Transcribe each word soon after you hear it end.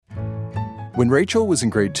When Rachel was in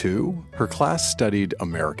grade 2, her class studied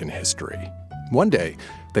American history. One day,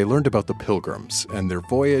 they learned about the Pilgrims and their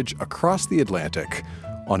voyage across the Atlantic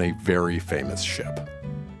on a very famous ship.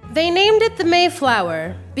 They named it the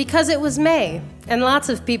Mayflower because it was May, and lots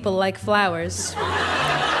of people like flowers.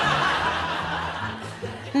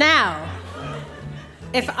 Now,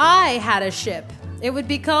 if I had a ship, it would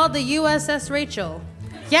be called the USS Rachel.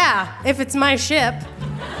 Yeah, if it's my ship.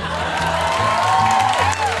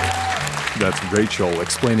 That's Rachel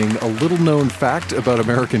explaining a little-known fact about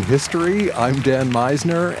American history. I'm Dan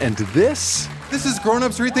Meisner, and this is Grown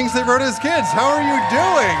Ups Read Things They Wrote as Kids. How are you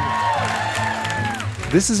doing?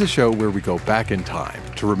 This is a show where we go back in time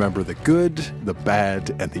to remember the good, the bad,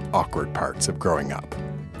 and the awkward parts of growing up.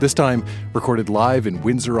 This time, recorded live in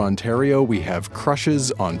Windsor, Ontario, we have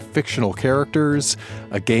crushes on fictional characters,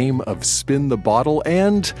 a game of spin the bottle,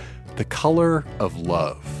 and the color of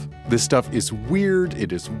love. This stuff is weird,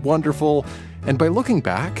 it is wonderful, and by looking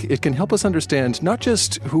back, it can help us understand not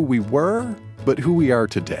just who we were, but who we are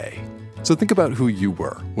today. So think about who you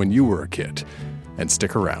were when you were a kid, and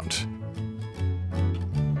stick around.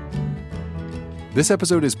 This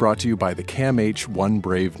episode is brought to you by the CAMH One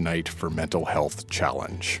Brave Night for Mental Health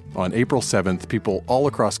Challenge. On April 7th, people all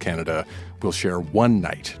across Canada will share one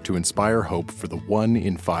night to inspire hope for the 1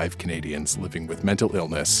 in 5 Canadians living with mental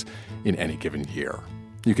illness in any given year.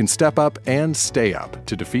 You can step up and stay up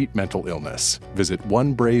to defeat mental illness. Visit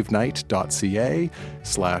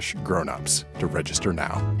onebravenight.ca/grownups to register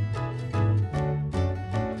now.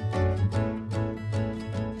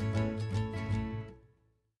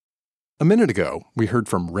 A minute ago, we heard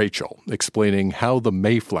from Rachel explaining how the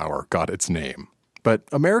Mayflower got its name. But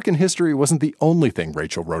American history wasn't the only thing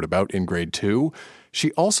Rachel wrote about in grade 2.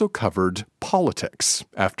 She also covered politics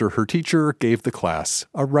after her teacher gave the class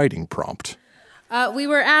a writing prompt. We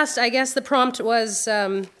were asked, I guess the prompt was,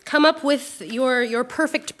 come up with your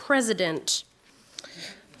perfect president.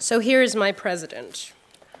 So here is my president.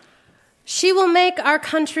 She will make our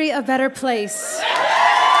country a better place.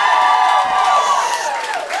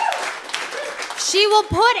 She will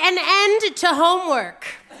put an end to homework.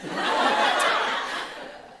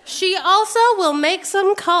 She also will make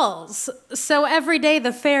some calls, so every day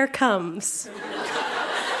the fare comes.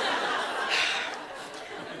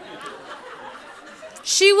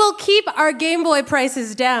 She will keep our Game Boy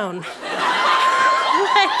prices down.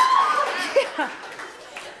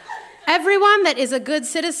 Everyone that is a good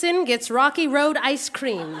citizen gets Rocky Road ice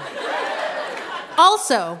cream.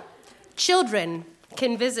 Also, children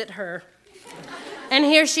can visit her. And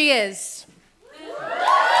here she is.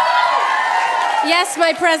 Yes,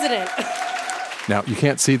 my president. Now, you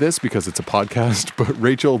can't see this because it's a podcast, but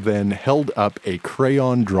Rachel then held up a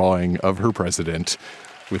crayon drawing of her president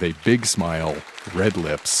with a big smile, red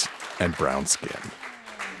lips, and brown skin.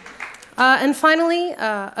 And finally,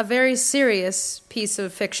 a very serious piece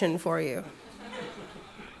of fiction for you.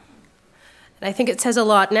 And I think it says a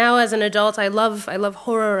lot. Now, as an adult, I love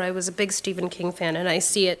horror. I was a big Stephen King fan, and I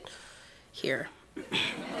see it here.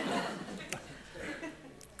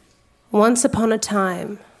 Once upon a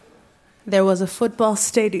time, there was a football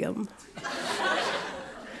stadium.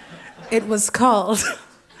 It was called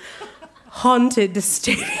Haunted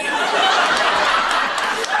Stadium.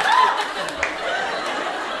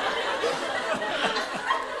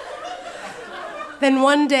 Then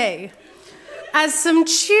one day, as some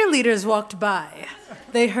cheerleaders walked by,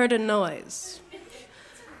 they heard a noise.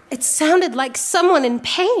 It sounded like someone in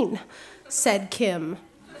pain, said Kim.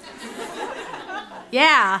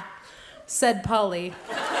 Yeah, said Polly.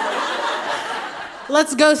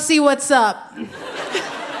 Let's go see what's up.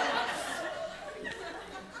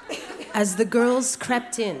 As the girls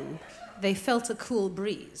crept in, they felt a cool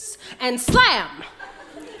breeze, and slam!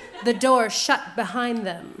 The door shut behind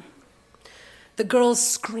them. The girls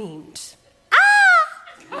screamed.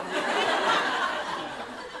 Ah!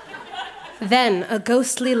 Then a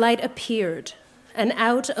ghostly light appeared, and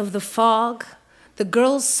out of the fog, the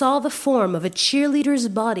girls saw the form of a cheerleader's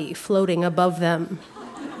body floating above them.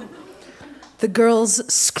 The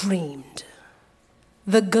girls screamed.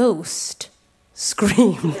 The ghost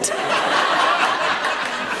screamed.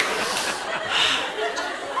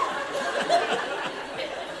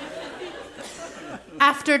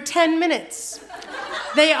 After 10 minutes,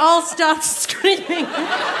 they all stopped screaming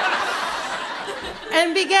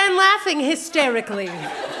and began laughing hysterically.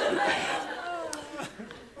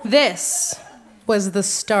 This was the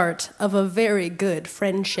start of a very good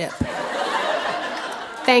friendship.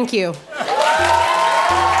 Thank you.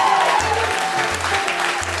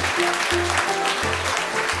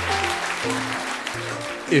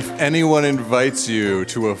 If anyone invites you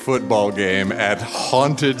to a football game at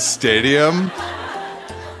Haunted Stadium,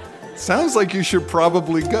 sounds like you should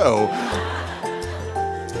probably go.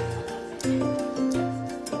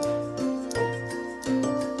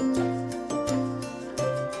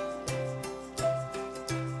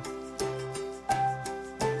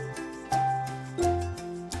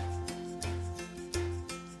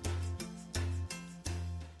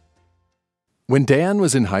 When Dan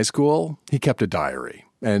was in high school, he kept a diary.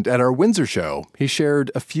 And at our Windsor show, he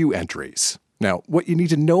shared a few entries. Now, what you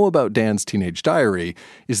need to know about Dan's teenage diary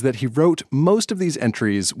is that he wrote most of these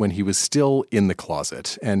entries when he was still in the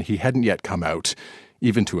closet, and he hadn't yet come out,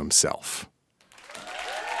 even to himself.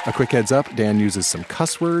 A quick heads up, Dan uses some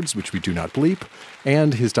cuss words, which we do not bleep,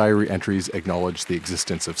 and his diary entries acknowledge the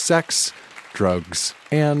existence of sex, drugs,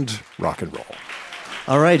 and rock and roll.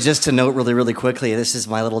 All right, just to note really, really quickly, this is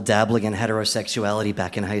my little dabbling in heterosexuality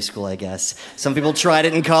back in high school, I guess. Some people tried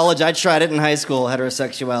it in college. I tried it in high school,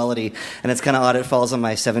 heterosexuality. And it's kind of odd it falls on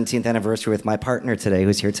my 17th anniversary with my partner today,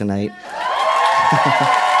 who's here tonight.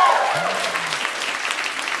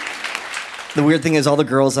 The weird thing is all the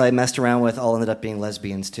girls I messed around with all ended up being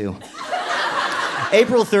lesbians, too.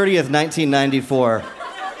 April 30th, 1994.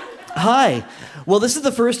 Hi. Well, this is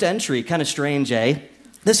the first entry. Kind of strange, eh?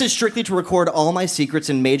 This is strictly to record all my secrets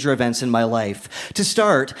and major events in my life. To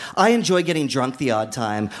start, I enjoy getting drunk the odd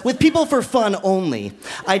time, with people for fun only.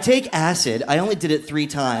 I take acid, I only did it 3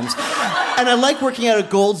 times, and I like working out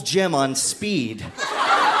at Gold's Gym on speed.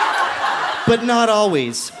 But not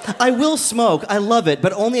always. I will smoke, I love it,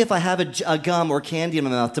 but only if I have a gum or candy in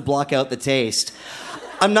my mouth to block out the taste.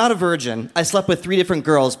 I'm not a virgin. I slept with 3 different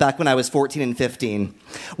girls back when I was 14 and 15.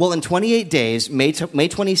 Well, in 28 days, May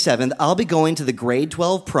 27th, I'll be going to the grade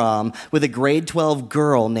 12 prom with a grade 12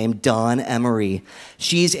 girl named Dawn Emery.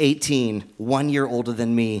 She's 18, 1 year older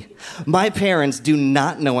than me. My parents do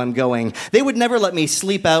not know I'm going. They would never let me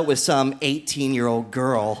sleep out with some 18-year-old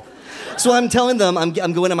girl. So I'm telling them I'm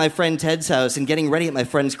going to my friend Ted's house and getting ready at my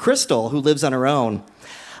friend's Crystal, who lives on her own.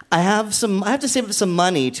 I have to save up some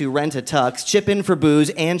money to rent a tux, chip in for booze,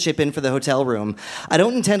 and chip in for the hotel room. I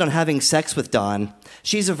don't intend on having sex with Dawn.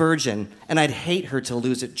 She's a virgin, and I'd hate her to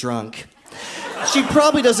lose it drunk. She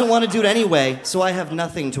probably doesn't want to do it anyway, so I have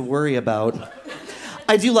nothing to worry about.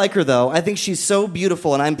 I do like her, though. I think she's so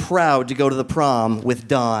beautiful, and I'm proud to go to the prom with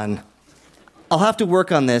Dawn. I'll have to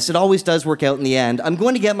work on this. It always does work out in the end. I'm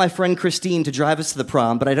going to get my friend Christine to drive us to the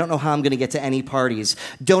prom, but I don't know how I'm going to get to any parties.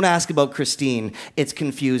 Don't ask about Christine. It's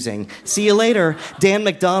confusing. See you later. Dan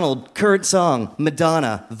McDonald, current song,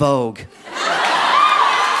 Madonna, Vogue.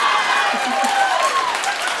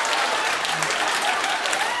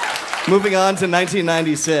 Moving on to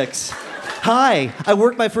 1996. Hi, I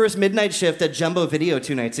worked my first midnight shift at Jumbo Video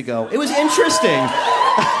 2 nights ago. It was interesting.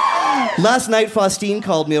 Last night, Faustine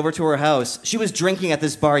called me over to her house. She was drinking at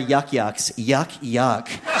this bar, Yuck Yucks. Yuck, yuck.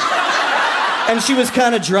 And she was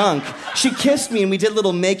kind of drunk. She kissed me and we did a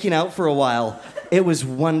little making out for a while. It was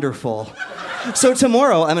wonderful. So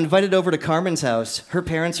tomorrow, I'm invited over to Carmen's house. Her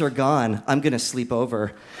parents are gone. I'm going to sleep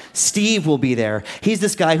over. Steve will be there. He's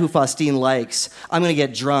this guy who Faustine likes. I'm going to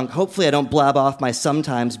get drunk. Hopefully I don't blab off my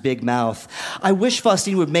sometimes big mouth. I wish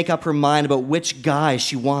Faustine would make up her mind about which guy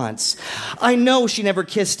she wants. I know she never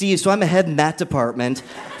kissed Steve, so I'm ahead in that department.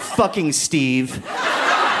 Fucking Steve.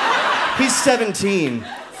 He's 17.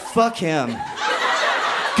 Fuck him.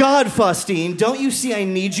 God, Faustine, don't you see I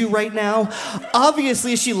need you right now?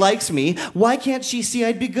 Obviously she likes me. Why can't she see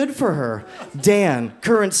I'd be good for her? Dan,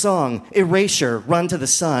 current song, Erasure, Run to the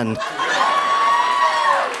Sun.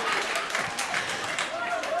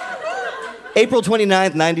 April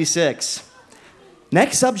 29th, 96.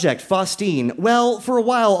 Next subject, Faustine. Well, for a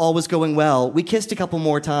while, all was going well. We kissed a couple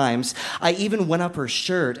more times. I even went up her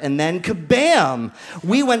shirt, and then kabam!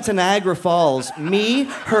 We went to Niagara Falls. Me,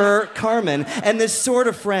 her, Carmen, and this sort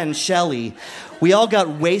of friend, Shelley. We all got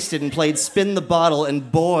wasted and played Spin the Bottle, and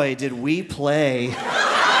boy, did we play.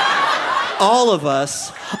 All of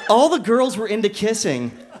us. All the girls were into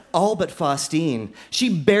kissing. All but Faustine. She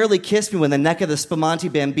barely kissed me when the neck of the Spumante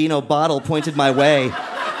Bambino bottle pointed my way.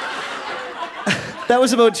 That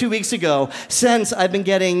was about 2 weeks ago. Since, I've been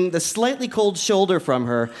getting the slightly cold shoulder from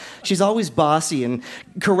her. She's always bossy and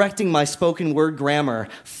correcting my spoken word grammar.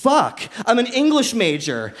 Fuck! I'm an English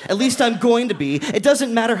major. At least I'm going to be. It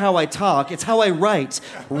doesn't matter how I talk, it's how I write.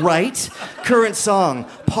 Write? Current song,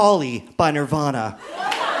 Polly by Nirvana.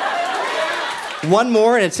 One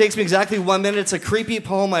more, and it takes me exactly 1 minute. It's a creepy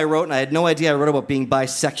poem I wrote, and I had no idea I wrote about being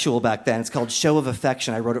bisexual back then. It's called Show of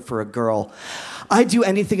Affection. I wrote it for a girl. I'd do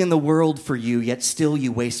anything in the world for you, yet still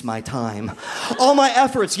you waste my time. All my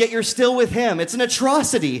efforts, yet you're still with him. It's an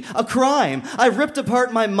atrocity, a crime. I've ripped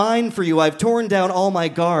apart my mind for you. I've torn down all my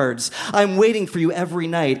guards. I'm waiting for you every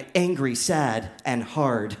night, angry, sad, and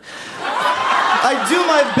hard. I do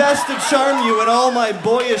my best to charm you in all my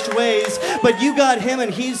boyish ways, but you got him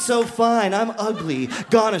and he's so fine. I'm ugly,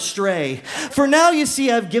 gone astray. For now, you see,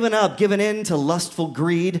 I've given up, given in to lustful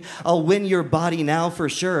greed. I'll win your body now for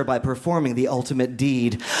sure by performing the ultimate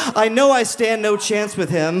deed. I know I stand no chance with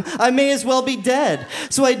him. I may as well be dead.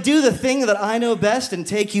 So I do the thing that I know best and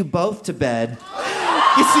take you both to bed.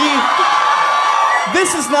 You see,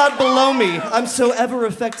 this is not below me. I'm so ever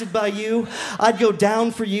affected by you. I'd go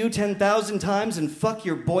down for you 10,000 times and fuck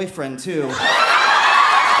your boyfriend too.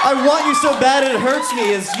 I want you so bad it hurts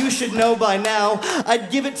me, as you should know by now. I'd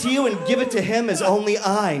give it to you and give it to him as only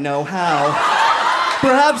I know how.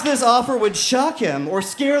 Perhaps this offer would shock him or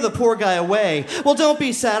scare the poor guy away. Well, don't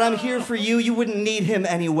be sad. I'm here for you. You wouldn't need him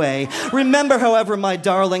anyway. Remember, however, my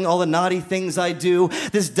darling, all the naughty things I do.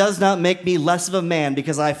 This does not make me less of a man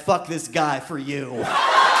because I fuck this guy for you.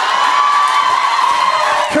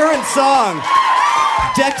 Current song,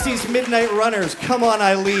 Dexy's Midnight Runners. Come on,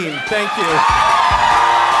 Eileen. Thank you.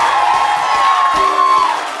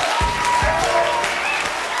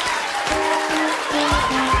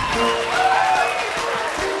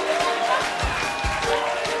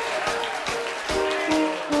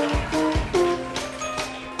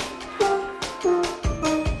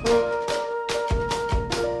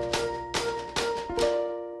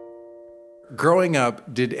 Growing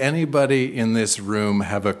up, did anybody in this room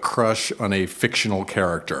have a crush on a fictional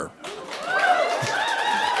character?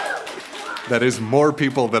 That is more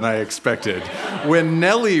people than I expected. When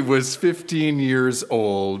Nellie was 15 years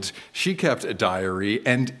old, she kept a diary,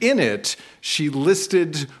 and in it, she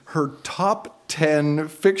listed her top 10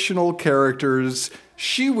 fictional characters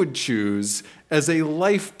she would choose as a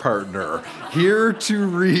life partner. Here to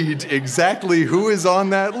read exactly who is on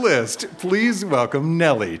that list, please welcome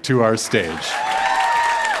Nellie to our stage.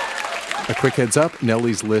 A quick heads up,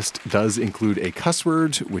 Nellie's list does include a cuss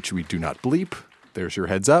word, which we do not bleep. There's your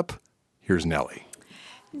heads up. Here's Nellie.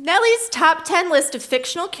 Nellie's top 10 list of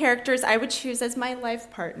fictional characters I would choose as my life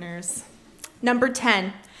partners. Number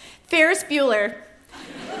 10, Ferris Bueller.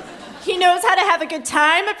 He knows how to have a good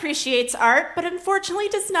time, appreciates art, but unfortunately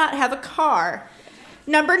does not have a car.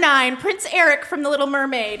 Number 9, Prince Eric from The Little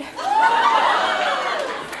Mermaid.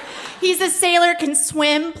 He's a sailor, can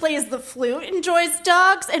swim, plays the flute, enjoys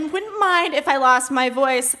dogs, and wouldn't mind if I lost my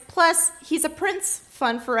voice. Plus, he's a prince,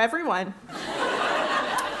 fun for everyone.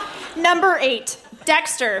 Number 8,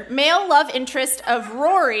 Dexter, male love interest of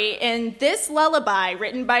Rory in This Lullaby,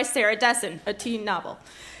 written by Sarah Dessen, a teen novel.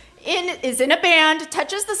 Is in a band,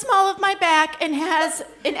 touches the small of my back, and has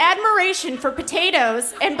an admiration for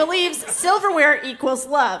potatoes and believes silverware equals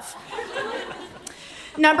love.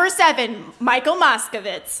 Number 7, Michael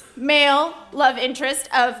Moskowitz, male love interest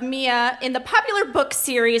of Mia in the popular book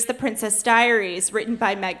series The Princess Diaries, written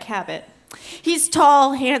by Meg Cabot. He's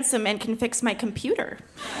tall, handsome, and can fix my computer.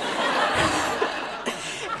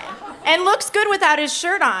 And looks good without his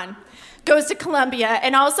shirt on. Goes to Columbia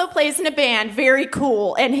and also plays in a band. Very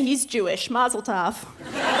cool. And he's Jewish. Mazel tov.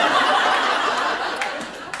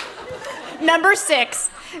 Number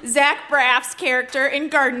 6, Zach Braff's character in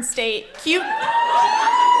Garden State. Cute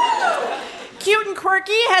and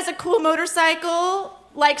quirky, has a cool motorcycle,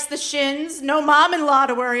 likes the Shins, no mom-in-law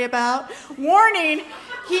to worry about. Warning,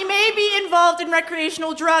 he may be involved in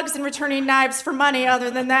recreational drugs and returning knives for money.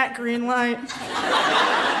 Other than that, green light.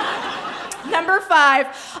 Number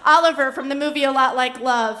 5, Oliver from the movie A Lot Like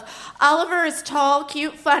Love. Oliver is tall,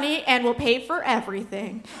 cute, funny, and will pay for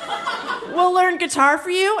everything. We'll learn guitar for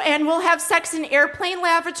you, and we'll have sex in airplane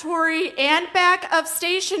lavatory and back of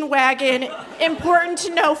station wagon. Important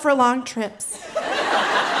to know for long trips.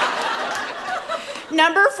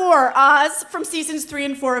 Number 4, Oz from seasons 3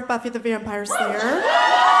 and 4 of Buffy the Vampire Slayer.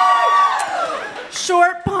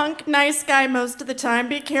 Short, punk, nice guy most of the time.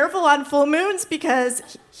 Be careful on full moons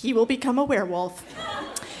because he will become a werewolf.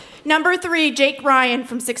 Number 3, Jake Ryan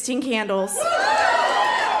from 16 Candles.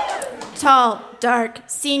 Tall, dark,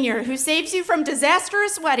 senior, who saves you from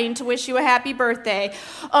disastrous wedding to wish you a happy birthday.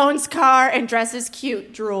 Owns car and dresses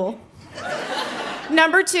cute, drool.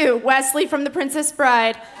 Number 2, Wesley from The Princess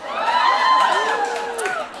Bride.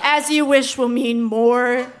 As you wish will mean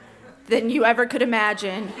more than you ever could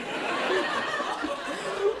imagine.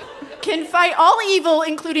 Can fight all evil,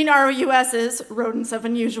 including ROUSs, rodents of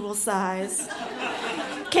unusual size.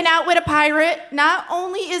 can outwit a pirate. Not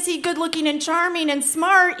only is he good-looking and charming and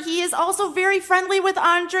smart, he is also very friendly with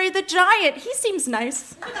Andre the Giant. He seems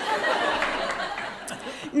nice.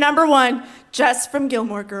 Number 1, Jess from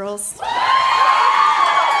Gilmore Girls.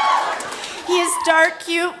 He is dark,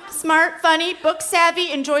 cute, smart, funny,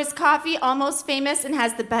 book-savvy, enjoys coffee, almost famous, and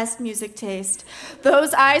has the best music taste.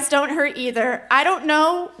 Those eyes don't hurt either. I don't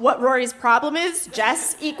know what Rory's problem is.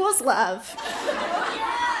 Jess equals love.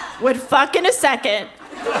 Would fuck in a second.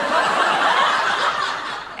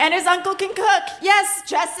 And his uncle can cook. Yes,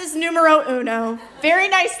 Jess is numero uno. Very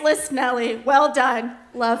nice list, Nellie. Well done.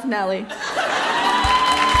 Love, Nellie.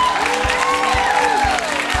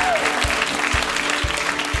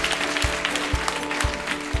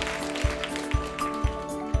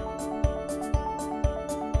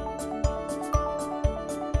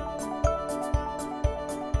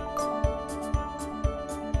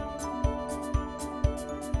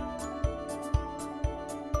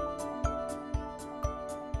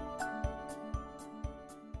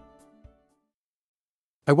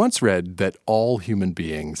 I once read that all human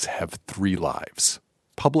beings have 3 lives: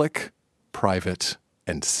 public, private,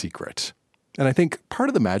 and secret. And I think part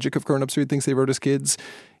of the magic of Grown Ups Read Things They Wrote as Kids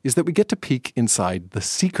is that we get to peek inside the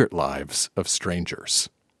secret lives of strangers.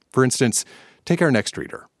 For instance, take our next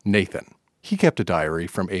reader, Nathan. He kept a diary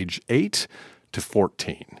from age 8 to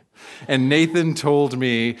 14. And Nathan told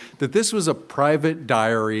me that this was a private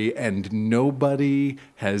diary and nobody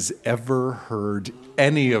has ever heard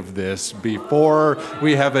any of this before.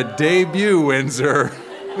 We have a debut, Windsor.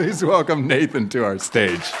 Please welcome Nathan to our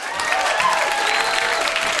stage.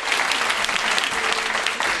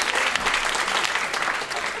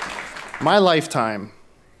 My lifetime.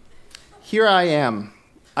 Here I am.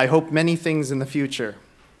 I hope many things in the future.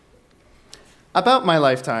 About my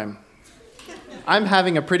lifetime. I'm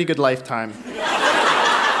having a pretty good lifetime.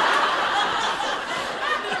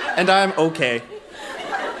 And I'm okay.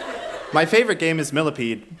 My favorite game is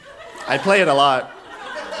Millipede. I play it a lot.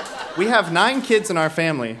 We have 9 kids in our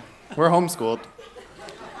family. We're homeschooled.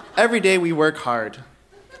 Every day we work hard.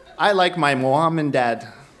 I like my mom and dad.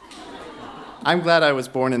 I'm glad I was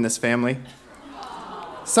born in this family.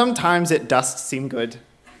 Sometimes it does seem good.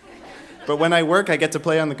 But when I work, I get to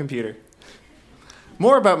play on the computer.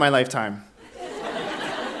 More about my lifetime.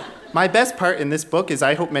 My best part in this book is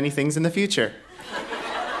I hope many things in the future.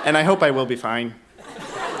 And I hope I will be fine.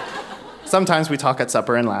 Sometimes we talk at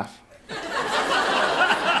supper and laugh.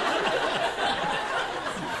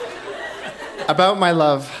 About my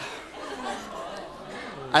love.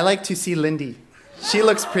 I like to see Lindy. She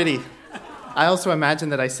looks pretty. I also imagine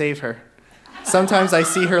that I save her. Sometimes I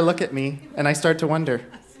see her look at me, and I start to wonder.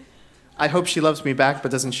 I hope she loves me back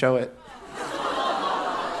but doesn't show it.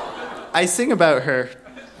 I sing about her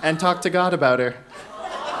and talk to God about her.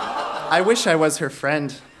 I wish I was her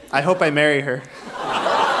friend. I hope I marry her.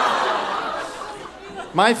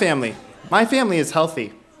 My family. My family is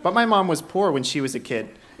healthy, but my mom was poor when she was a kid.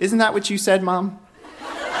 Isn't that what you said, Mom?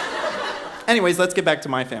 Anyways, let's get back to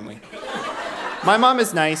my family. My mom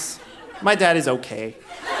is nice. My dad is okay.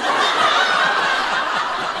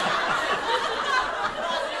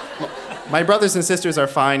 My brothers and sisters are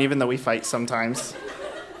fine, even though we fight sometimes.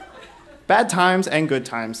 Bad times and good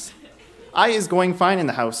times. I is going fine in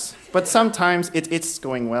the house, but sometimes it's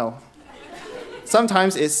going well.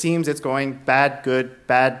 Sometimes it seems it's going bad, good,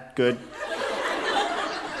 bad, good.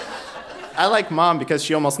 I like Mom because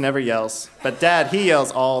she almost never yells, but Dad, he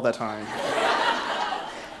yells all the time.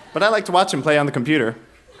 But I like to watch him play on the computer.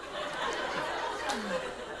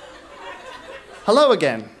 Hello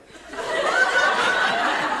again.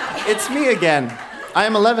 It's me again. I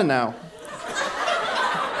am 11 now.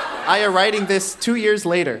 I am writing this 2 years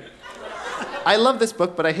later. I love this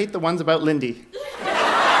book, but I hate the ones about Lindy.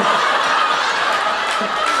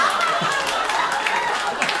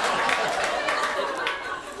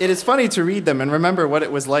 It is funny to read them and remember what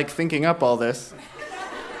it was like thinking up all this.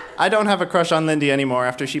 I don't have a crush on Lindy anymore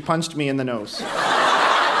after she punched me in the nose.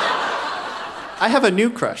 I have a new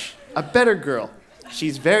crush, a better girl.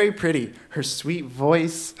 She's very pretty, her sweet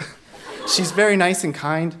voice. She's very nice and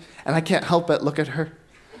kind, and I can't help but look at her.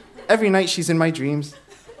 Every night she's in my dreams.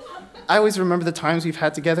 I always remember the times we've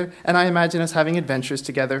had together, and I imagine us having adventures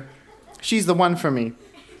together. She's the one for me.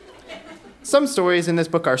 Some stories in this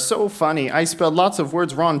book are so funny, I spelled lots of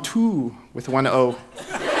words wrong too, with one O.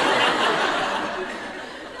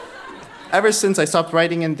 Ever since I stopped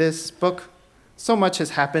writing in this book, so much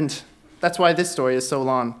has happened. That's why this story is so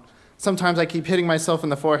long. Sometimes I keep hitting myself in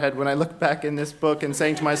the forehead when I look back in this book and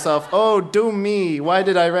saying to myself, oh, do me, why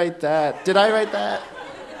did I write that? Did I write that?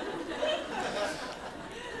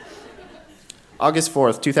 August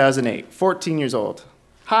 4th, 2008, 14 years old.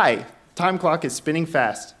 Hi, time clock is spinning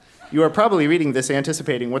fast. You are probably reading this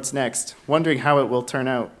anticipating what's next, wondering how it will turn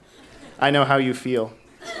out. I know how you feel.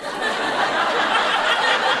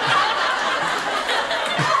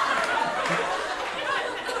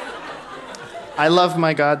 I love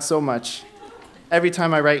my God so much. Every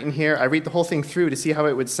time I write in here, I read the whole thing through to see how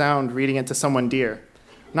it would sound reading it to someone dear.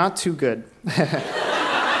 Not too good.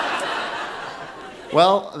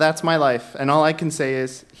 Well, that's my life, and all I can say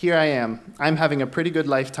is, here I am. I'm having a pretty good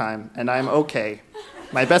lifetime, and I'm okay.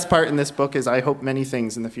 My best part in this book is I hope many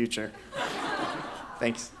things in the future.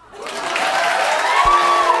 Thanks.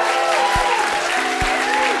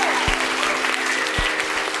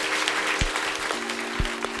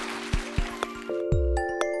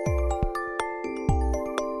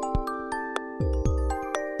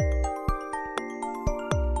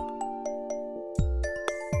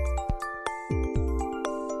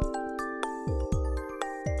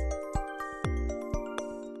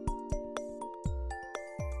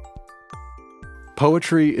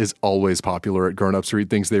 Poetry is always popular at Grown Ups Read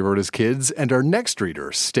Things They Wrote as Kids, and our next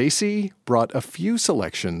reader, Stacy, brought a few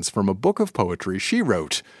selections from a book of poetry she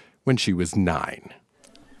wrote when she was 9.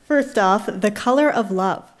 First off, The Color of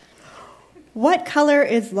Love. What color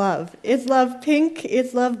is love? Is love pink?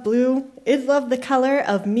 Is love blue? Is love the color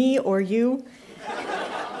of me or you?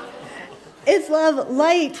 Is love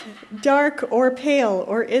light, dark, or pale?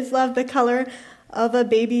 Or is love the color of a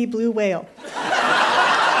baby blue whale?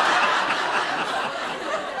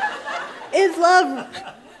 Is love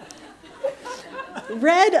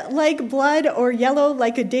red like blood or yellow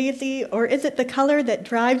like a daisy, or is it the color that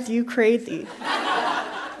drives you crazy?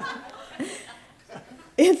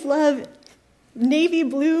 Is love navy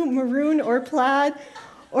blue, maroon, or plaid,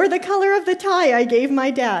 or the color of the tie I gave my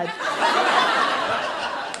dad?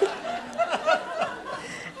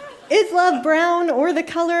 Is love brown or the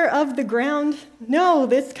color of the ground? No,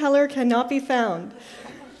 this color cannot be found.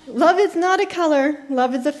 Love is not a color,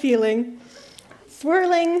 love is a feeling.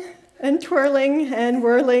 Swirling and twirling and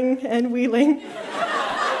whirling and wheeling.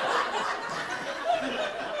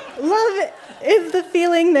 Love is the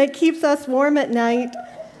feeling that keeps us warm at night.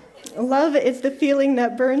 Love is the feeling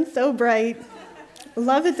that burns so bright.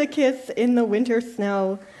 Love is a kiss in the winter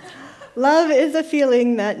snow. Love is a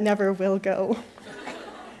feeling that never will go.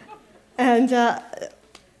 And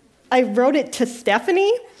I wrote it to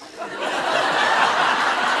Stephanie.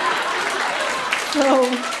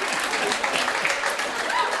 So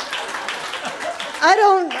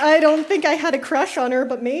I don't think I had a crush on her,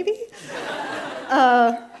 but maybe.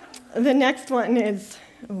 The next one is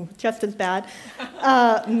just as bad.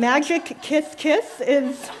 Magic Kiss Kiss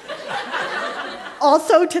is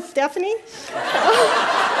also to Stephanie.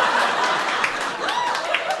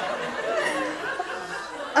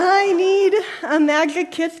 I need a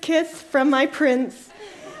magic kiss kiss from my prince.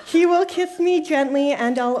 He will kiss me gently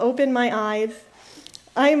and I'll open my eyes.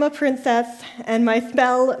 I am a princess and my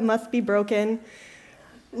spell must be broken.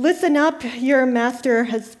 Listen up, your master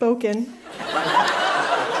has spoken.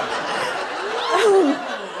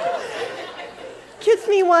 Kiss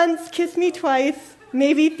me once, kiss me twice,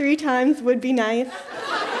 maybe 3 times would be nice.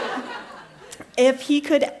 If he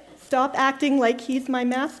could stop acting like he's my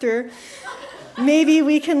master, maybe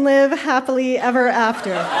we can live happily ever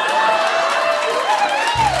after.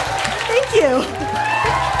 Thank you.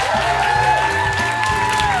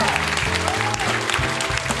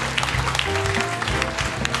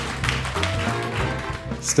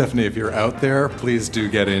 Stephanie, if you're out there, please do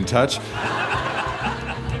get in touch.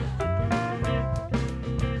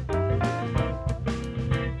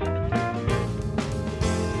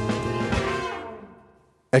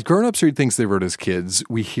 At Grown Ups Read Things They Wrote as Kids,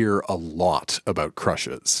 we hear a lot about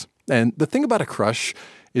crushes. And the thing about a crush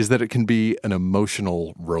is that it can be an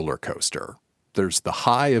emotional roller coaster. There's the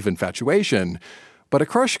high of infatuation, but a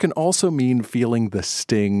crush can also mean feeling the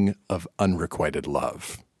sting of unrequited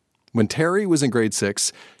love. When Terry was in grade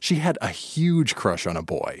 6, she had a huge crush on a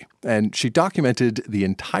boy, and she documented the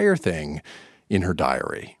entire thing in her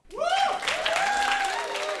diary.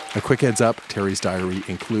 A quick heads up, Terry's diary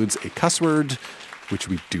includes a cuss word, which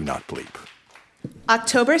we do not bleep.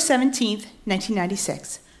 October 17th,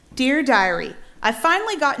 1996. Dear Diary, I've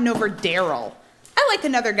finally gotten over Daryl. I like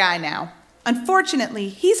another guy now. Unfortunately,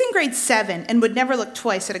 he's in grade 7 and would never look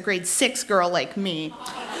twice at a grade 6 girl like me.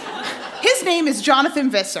 His name is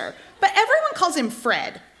Jonathan Visser, but everyone calls him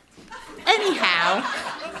Fred. Anyhow,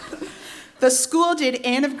 the school did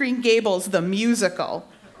Anne of Green Gables, the musical.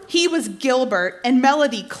 He was Gilbert, and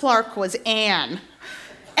Melody Clark was Anne.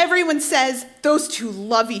 Everyone says those two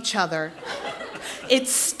love each other. It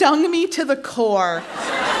stung me to the core.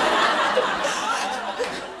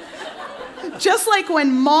 Just like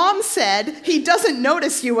when Mom said he doesn't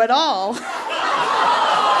notice you at all.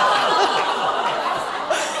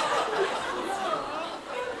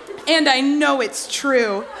 And I know it's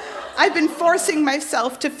true. I've been forcing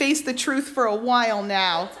myself to face the truth for a while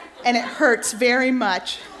now, and it hurts very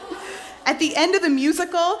much. At the end of the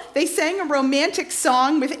musical, they sang a romantic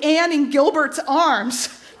song with Anne in Gilbert's arms.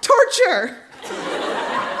 Torture!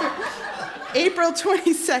 April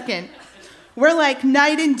 22nd. We're like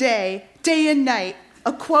night and day and night.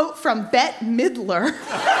 A quote from Bette Midler.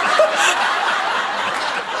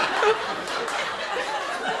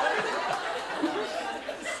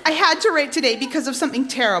 I had to write today because of something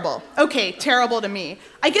terrible. Okay, terrible to me.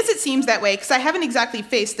 I guess it seems that way because I haven't exactly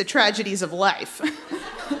faced the tragedies of life.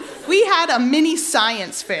 We had a mini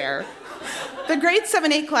science fair. The grade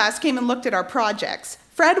 7-8 class came and looked at our projects.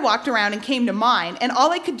 Fred walked around and came to mine, and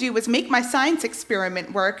all I could do was make my science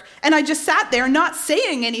experiment work, and I just sat there not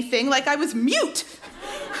saying anything like I was mute.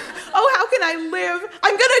 Oh, how can I live?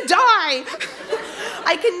 I'm gonna die.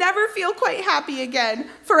 I can never feel quite happy again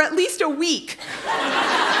for at least a week.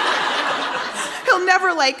 He'll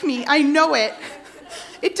never like me, I know it.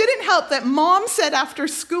 It didn't help that Mom said after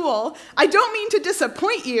school, I don't mean to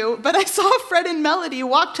disappoint you, but I saw Fred and Melody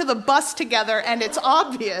walk to the bus together and it's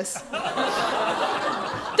obvious.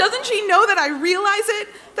 Doesn't she know that I realize it?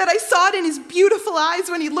 That I saw it in his beautiful eyes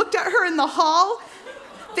when he looked at her in the hall?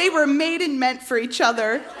 They were made and meant for each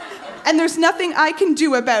other, and there's nothing I can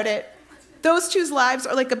do about it. Those two's lives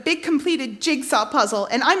are like a big completed jigsaw puzzle,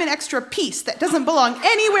 and I'm an extra piece that doesn't belong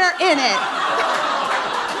anywhere in it.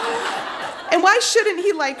 And why shouldn't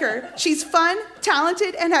he like her? She's fun,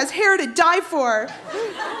 talented, and has hair to die for.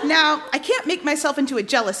 Now, I can't make myself into a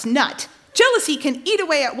jealous nut. Jealousy can eat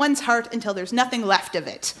away at one's heart until there's nothing left of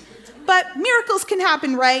it. But miracles can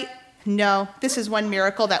happen, right? No, this is one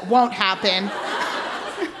miracle that won't happen.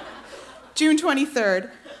 June 23rd.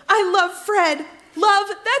 I love Fred. Love,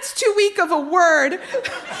 that's too weak of a word.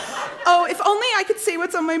 Oh, if only I could say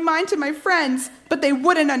what's on my mind to my friends, but they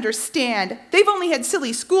wouldn't understand. They've only had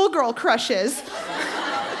silly schoolgirl crushes.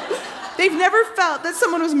 They've never felt that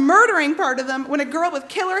someone was murdering part of them when a girl with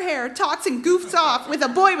killer hair talks and goofs off with a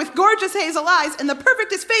boy with gorgeous hazel eyes and the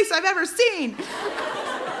perfectest face I've ever seen.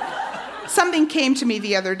 Something came to me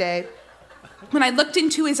the other day. When I looked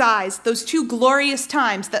into his eyes, those two glorious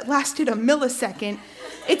times that lasted a millisecond,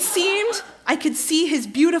 it seemed I could see his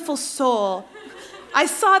beautiful soul. I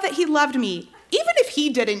saw that he loved me, even if he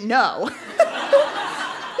didn't know.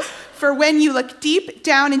 For when you look deep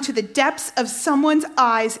down into the depths of someone's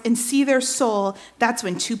eyes and see their soul, that's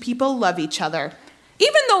when two people love each other,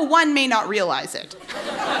 even though one may not realize it.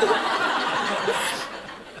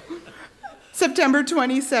 September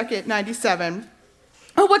 22nd, 97.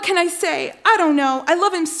 Oh, what can I say? I don't know. I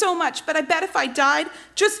love him so much, but I bet if I died,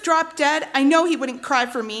 just dropped dead, I know he wouldn't cry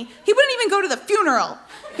for me. He wouldn't even go to the funeral.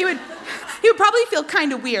 He would probably feel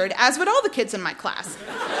kind of weird, as would all the kids in my class.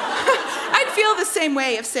 I'd feel the same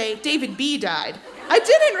way if, say, David B. died. I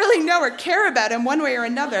didn't really know or care about him one way or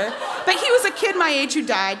another, but he was a kid my age who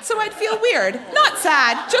died, so I'd feel weird. Not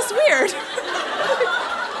sad, just weird.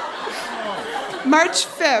 March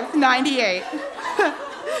 5th, 98.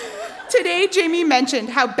 Today, Jamie mentioned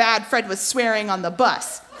how bad Fred was swearing on the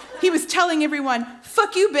bus. He was telling everyone,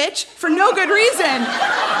 "Fuck you, bitch," for no good reason.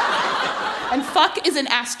 And fuck is an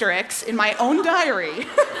asterisk in my own diary.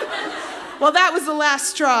 Well, that was the last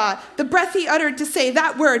straw. The breath he uttered to say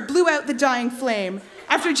that word blew out the dying flame.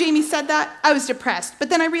 After Jamie said that, I was depressed. But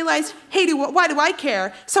then I realized, hey, why do I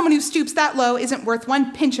care? Someone who stoops that low isn't worth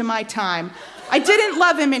one pinch of my time. I didn't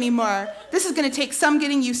love him anymore. This is going to take some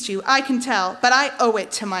getting used to, I can tell, but I owe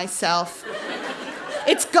it to myself.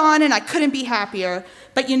 It's gone and I couldn't be happier.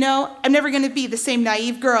 But you know, I'm never going to be the same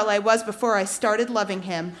naive girl I was before I started loving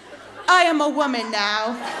him. I am a woman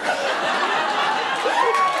now.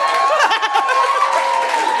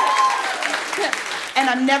 And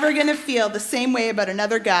I'm never going to feel the same way about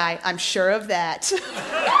another guy. I'm sure of that.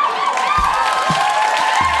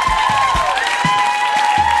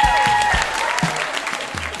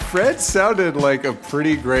 Fred sounded like a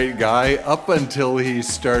pretty great guy up until he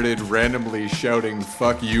started randomly shouting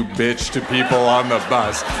 "fuck you, bitch" to people on the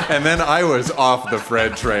bus. And then I was off the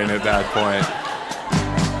Fred train at that point.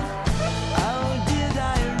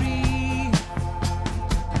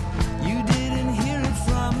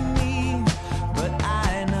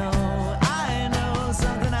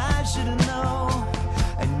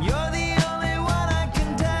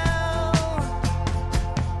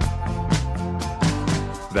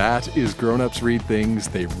 That is Grown Ups Read Things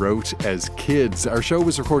They Wrote as Kids. Our show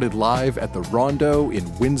was recorded live at the Rondo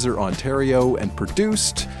in Windsor, Ontario, and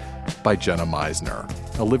produced by Jenna Meisner.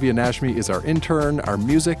 Olivia Nashmi is our intern. Our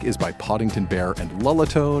music is by Poddington Bear and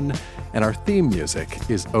Lullatone. And our theme music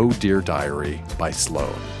is Oh Dear Diary by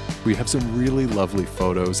Sloan. We have some really lovely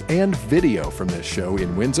photos and video from this show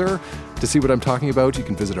in Windsor. To see what I'm talking about, you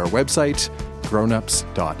can visit our website,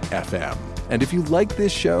 grownups.fm. And if you like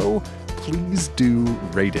this show, please do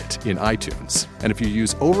rate it in iTunes. And if you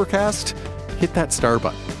use Overcast, hit that star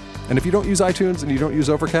button. And if you don't use iTunes and you don't use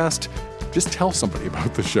Overcast, just tell somebody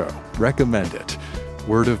about the show. Recommend it.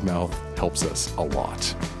 Word of mouth helps us a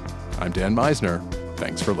lot. I'm Dan Meisner.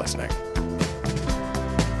 Thanks for listening.